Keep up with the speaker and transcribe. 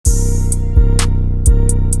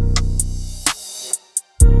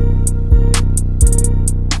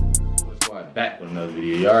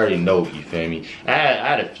Yeah, you already know, you feel me? I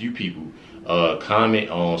had a few people comment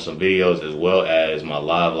on some videos as well as my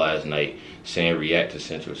live last night saying react to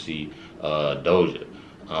Central C Doja.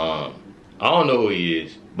 I don't know who he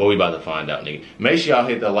is, but we about to find out, nigga. Make sure y'all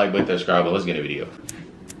hit that like button, subscribe, and let's get in the video.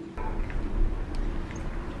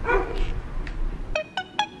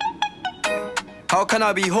 How can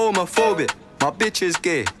I be homophobic? My bitch is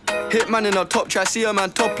gay. Hit man in a top try, see a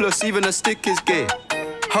man topless, even a stick is gay.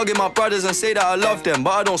 Hugging my brothers and say that I love them,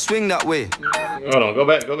 but I don't swing that way. Hold on, go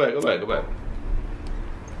back.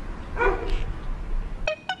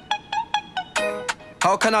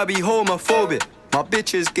 How can I be homophobic? My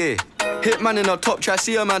bitch is gay. Hit man in a top try,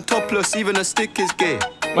 see a man topless, even a stick is gay.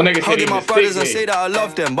 Hugging my brothers and say that I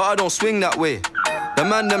love them, but I don't swing that way. The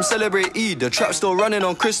man them celebrate Eid, the trap still running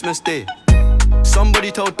on Christmas Day.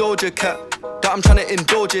 Somebody told Doja Cat that I'm trying to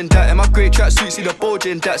indulge in that. In my grey tracksuit, see the bulge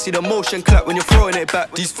in that. See the motion clap when you're throwing it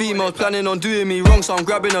back. These females planning on doing me wrong, so I'm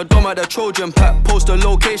grabbing a dom at the Trojan pack. Post a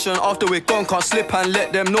location after we're gone, can't slip and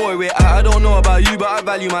let them know where we're at. I don't know about you, but I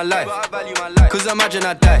value my life. Cause imagine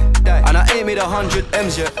I die, and I ain't made 100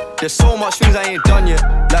 M's yet. There's so much things I ain't done yet,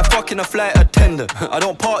 like fucking a flight attendant. I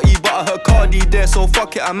don't party, but I heard Cardi there, so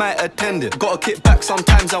fuck it, I might attend it. Gotta kick back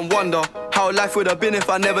sometimes and wonder how life would have been if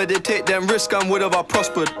I never did take them risks, and would have I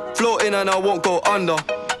prospered. Floating and I won't go under.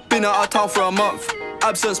 Been out of town for a month,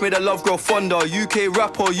 absence made the love grow fonder. UK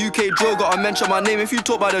rapper, UK drill, gotta mention my name if you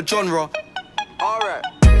talk about the genre. Alright,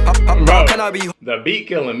 how can I be? The beat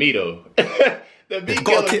killing me though. The beat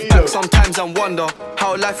gotta kick back sometimes and wonder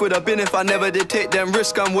how life would have been if I never did take them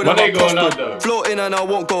risks, and would have I prospered. Floating and I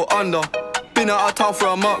won't go under. Been out of town for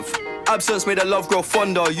a month, absence made the love grow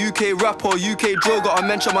fonder. UK rapper, UK drill, gotta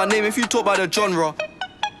mention my name if you talk about the genre.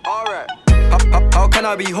 Alright, how can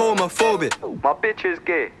I be homophobic? My bitch is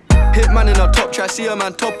gay. Hit man in a top try, see a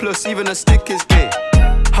man topless, even a stick is gay.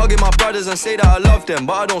 Hugging my brothers and say that I love them,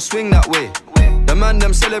 but I don't swing that way. The man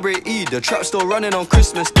them celebrate Eid, the trap still running on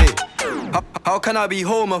Christmas Day. How can I be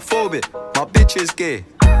homophobic? My bitch is gay.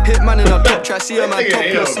 Hit man in a top try, see a man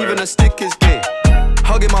topless, even a stick is gay.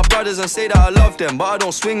 Hugging my brothers and say that I love them, but I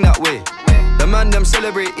don't swing that way. The man them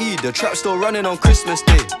celebrate Eid, the trap still running on Christmas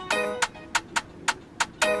Day.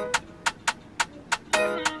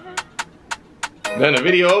 Then the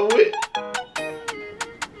video over with.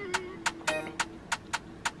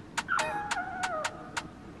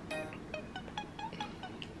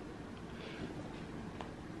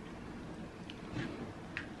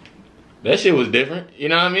 That shit was different, you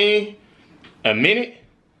know what I mean? A minute.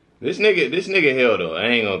 This nigga hell though. I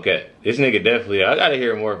ain't gonna cut. This nigga definitely. I gotta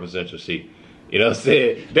hear more from Central C. You know what I'm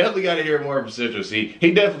saying? Definitely gotta hear more from Central C.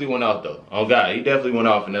 He definitely went off though. Oh God, he definitely went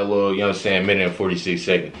off in that little, you know what I'm saying, minute and 46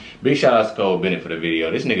 seconds. Big shout out to Bennett for the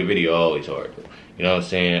video. This nigga video always hard though. You know what I'm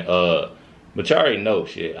saying? But you already know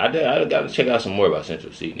shit. I gotta check out some more about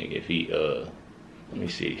Central C, nigga. If he let me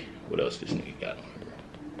see what else this nigga got on here.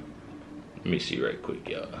 Let me see right quick,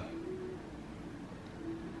 y'all.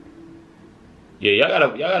 Yeah,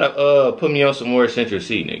 y'all gotta put me on some more Central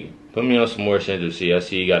C, nigga. Put me on some more Central C. I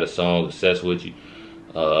see you got a song, Obsessed With You,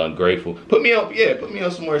 Ungrateful. Put me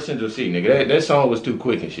on some more Central C, nigga. That song was too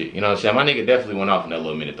quick and shit. You know what I'm saying? My nigga definitely went off in that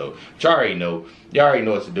little minute though. But y'all already know. Y'all already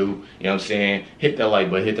know what to do. You know what I'm saying? Hit that like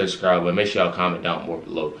button, hit that subscribe button. Make sure y'all comment down more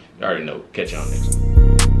below. You already know. Catch y'all next one.